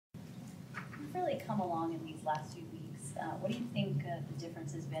you've really come along in these last few weeks. What do you think the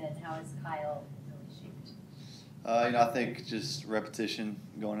difference has been, and how has Kyle really shaped? I think just repetition,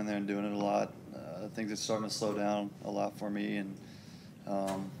 going in there and doing it a lot. Things are starting to slow down a lot for me, and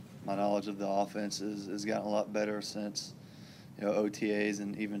my knowledge of the offense has gotten a lot better since OTAs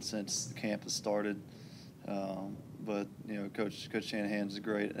and even since the camp has started. But Coach Shanahan's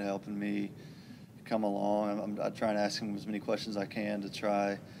great at helping me come along. I'm trying to ask him as many questions as I can to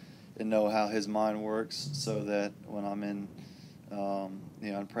try and know how his mind works, so that when I'm in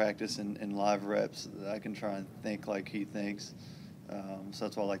in practice and in live reps, I can try and think like he thinks. So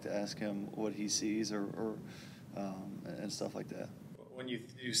that's why I like to ask him what he sees and stuff like that. When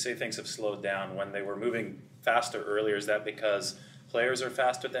you say things have slowed down, when they were moving faster earlier, is that because players are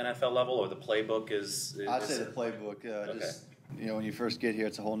faster at the NFL level, or the playbook is I'd say the playbook. Okay. Just when you first get here,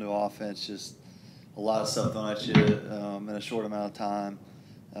 it's a whole new offense. Just a lot of stuff thrown at you in a short amount of time,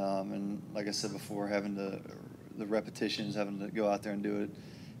 and like I said before, having the repetitions, having to go out there and do it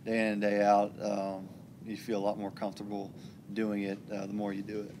day in and day out, you feel a lot more comfortable doing it the more you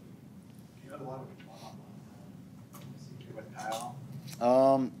do it. You had a lot of one-on-one with Kyle?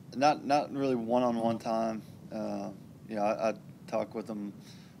 Not really one-on-one time. I talk with him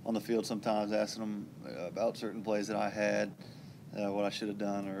on the field sometimes, asking him about certain plays that I had, what I should have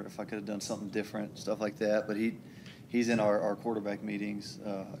done, or if I could have done something different, stuff like that. But he's in our quarterback meetings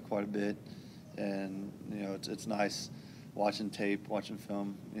quite a bit, and it's nice watching tape, watching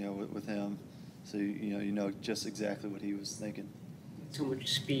film, with him. So you know just exactly what he was thinking. So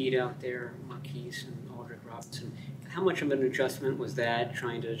much speed out there, Marquise and Aldrick Robinson. How much of an adjustment was that,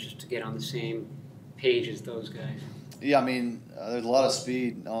 trying to get on the same page as those guys? Yeah, I mean, there's a lot of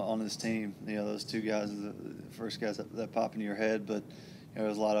speed on this team. Those two guys are the first guys that pop into your head, but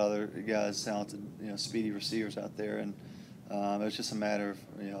there's a lot of other guys, talented, speedy receivers out there, and it was just a matter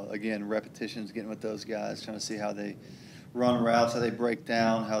of, again, repetitions, getting with those guys, trying to see how they run routes, how they break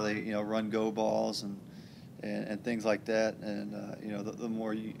down, how they, run go balls and things like that. And, the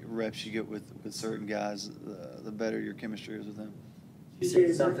more reps you get with certain guys, the better your chemistry is with them. You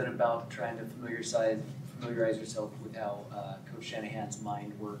said something about trying to familiarize yourself with how Coach Shanahan's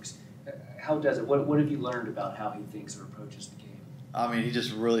mind works. How does it? What have you learned about how he thinks or approaches the game? I mean, he's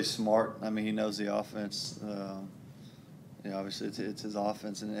just really smart. I mean, he knows the offense. Obviously it's his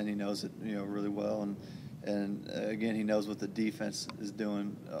offense, and he knows it, really well. And again, he knows what the defense is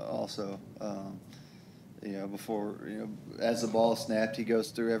doing also. Before, as the ball is snapped, he goes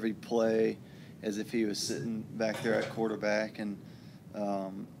through every play as if he was sitting back there at quarterback, and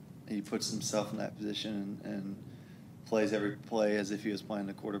he puts himself in that position and plays every play as if he was playing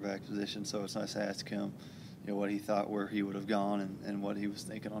the quarterback position. So it's nice to ask him, what he thought, where he would have gone, and what he was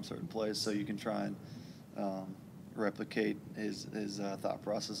thinking on certain plays, so you can try and replicate his thought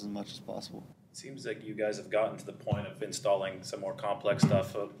process as much as possible. It seems like you guys have gotten to the point of installing some more complex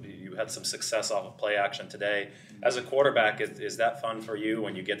stuff. You had some success off of play action today. As a quarterback, is that fun for you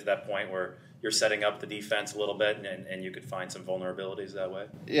when you get to that point where you're setting up the defense a little bit and you could find some vulnerabilities that way?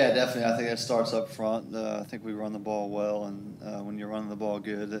 Yeah, definitely. I think that starts up front. I think we run the ball well, and when you're running the ball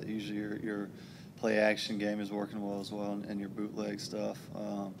good, that usually your play action game is working well as well, and your bootleg stuff.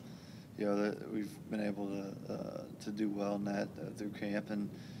 That we've been able to do well in that through camp, and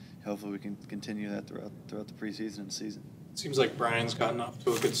hopefully we can continue that throughout the preseason and season. It seems like Brian's gotten off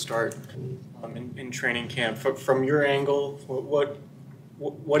to a good start in training camp. From your angle,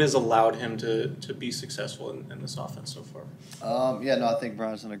 what has allowed him to be successful in this offense so far? I think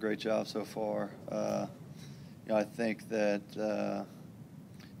Brian's done a great job so far. I think that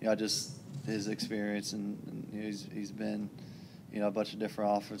just his experience, and he's been a bunch of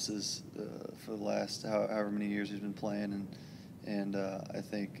different offenses for the last however many years he's been playing, and I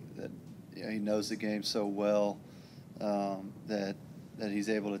think that he knows the game so well that he's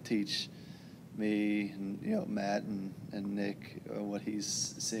able to teach me and Matt and Nick what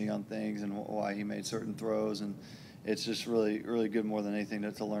he's seeing on things and why he made certain throws, and it's just really good more than anything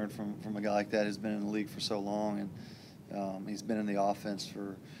to learn from a guy like that who's been in the league for so long, and he's been in the offense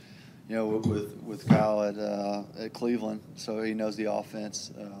for with Kyle at Cleveland, so he knows the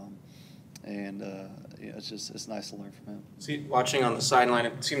offense, and it's nice to learn from him. See, watching on the sideline,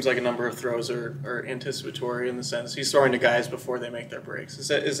 it seems like a number of throws are anticipatory in the sense he's throwing to guys before they make their breaks.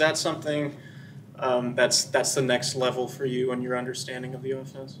 Is that something that's the next level for you and your understanding of the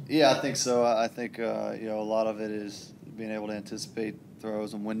offense? Yeah, I think so. I think a lot of it is being able to anticipate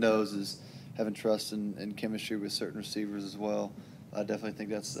throws and windows, is having trust and chemistry with certain receivers as well. I definitely think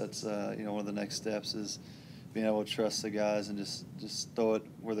that's one of the next steps is being able to trust the guys and just throw it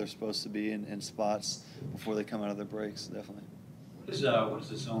where they're supposed to be in spots before they come out of their breaks, definitely. What does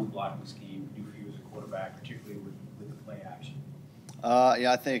the zone blocking scheme do for you as a quarterback, particularly with the play action?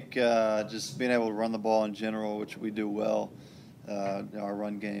 Yeah, I think just being able to run the ball in general, which we do well. Our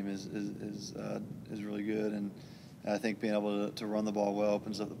run game is really good, and I think being able to run the ball well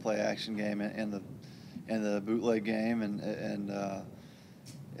opens up the play action game and the bootleg game, and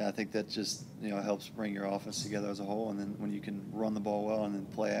yeah, I think that just helps bring your offense together as a whole. And then when you can run the ball well and then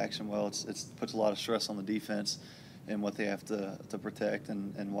play action well, it puts a lot of stress on the defense and what they have to protect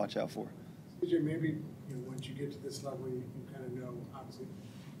and watch out for. CJ, maybe once you get to this level, you kind of know obviously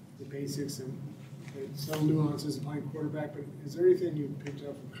the basics and some nuances of playing quarterback. But is there anything you picked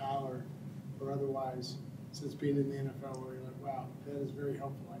up from Kyle or otherwise since being in the NFL where you're like, wow, that is very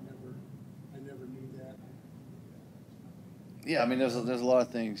helpful. I never knew that. Yeah, I mean, there's a lot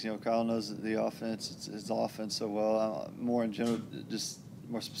of things. Kyle knows the offense, his offense so well. More in general, just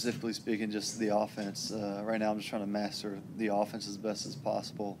more specifically speaking, just the offense. Right now, I'm just trying to master the offense as best as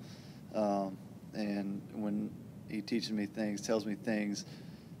possible. And when he teaches me things, tells me things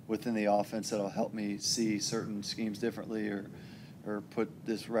within the offense that'll help me see certain schemes differently, or put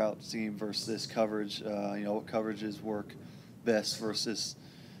this route scheme versus this coverage. What coverages work best versus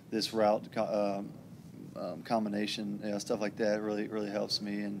this route combination. Stuff like that really helps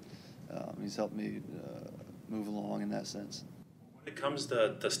me, and he's helped me move along in that sense. When it comes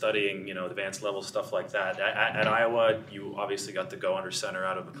to studying, advanced level stuff like that, at Iowa, you obviously got to go under center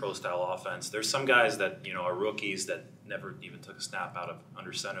out of a pro-style offense. There's some guys that, are rookies that never even took a snap out of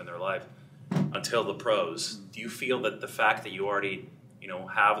under center in their life until the pros. Do you feel that the fact that you already,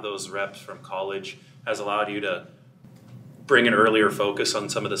 have those reps from college has allowed you to bring an earlier focus on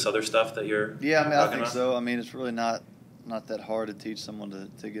some of this other stuff that you're Yeah, I mean, I think about? so. I mean, it's really not that hard to teach someone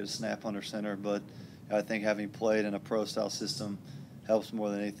to get a snap under center, but I think having played in a pro-style system helps more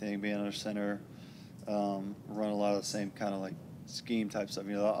than anything. Being under center, run a lot of the same kind of like scheme type stuff.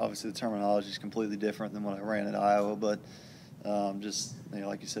 Obviously the terminology is completely different than what I ran at Iowa, but just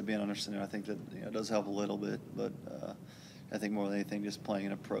like you said, being under center, I think that it does help a little bit. But I think more than anything, just playing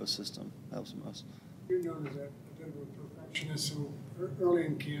in a pro system helps the most. You're known as a bit of a perfectionist, so early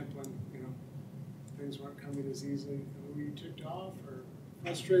in camp when things weren't coming as easily, were you ticked off or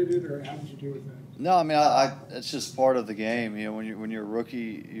frustrated, or how did you deal with that? No, I mean, it's just part of the game. When you're a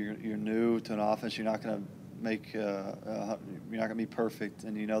rookie, you're new to an offense. You're not going to make you're not going to be perfect,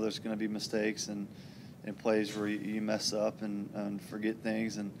 and there's going to be mistakes and plays where you mess up and forget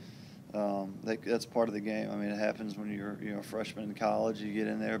things, and that's part of the game. I mean, it happens when you're a freshman in college. You get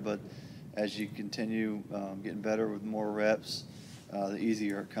in there, but as you continue getting better with more reps, the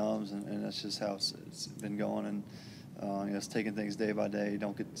easier it comes, and that's just how it's been going. And it's taking things day by day.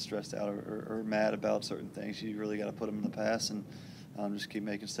 Don't get stressed out or mad about certain things. You really got to put them in the past and just keep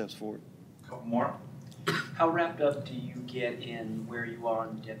making steps forward. Couple more. How wrapped up do you get in where you are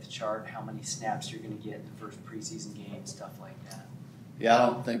on the depth chart, how many snaps you're going to get in the first preseason game, stuff like that? Yeah, I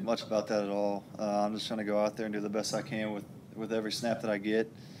don't think much about that at all. I'm just trying to go out there and do the best I can with every snap that I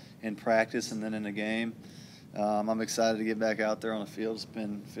get in practice and then in the game. I'm excited to get back out there on the field.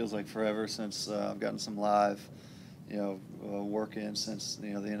 Feels like forever since I've gotten some live work in since the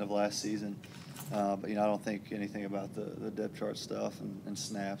end of last season. But I don't think anything about the depth chart stuff and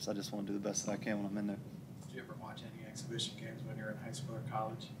snaps. I just want to do the best that I can when I'm in there. Did you ever watch any exhibition games when you were in high school or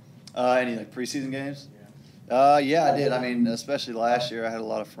college? Any preseason games? Yeah. Yeah, I did. I mean, especially last year, I had a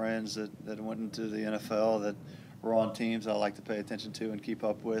lot of friends that went into the NFL that were on teams I like to pay attention to and keep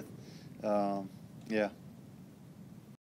up with. Yeah.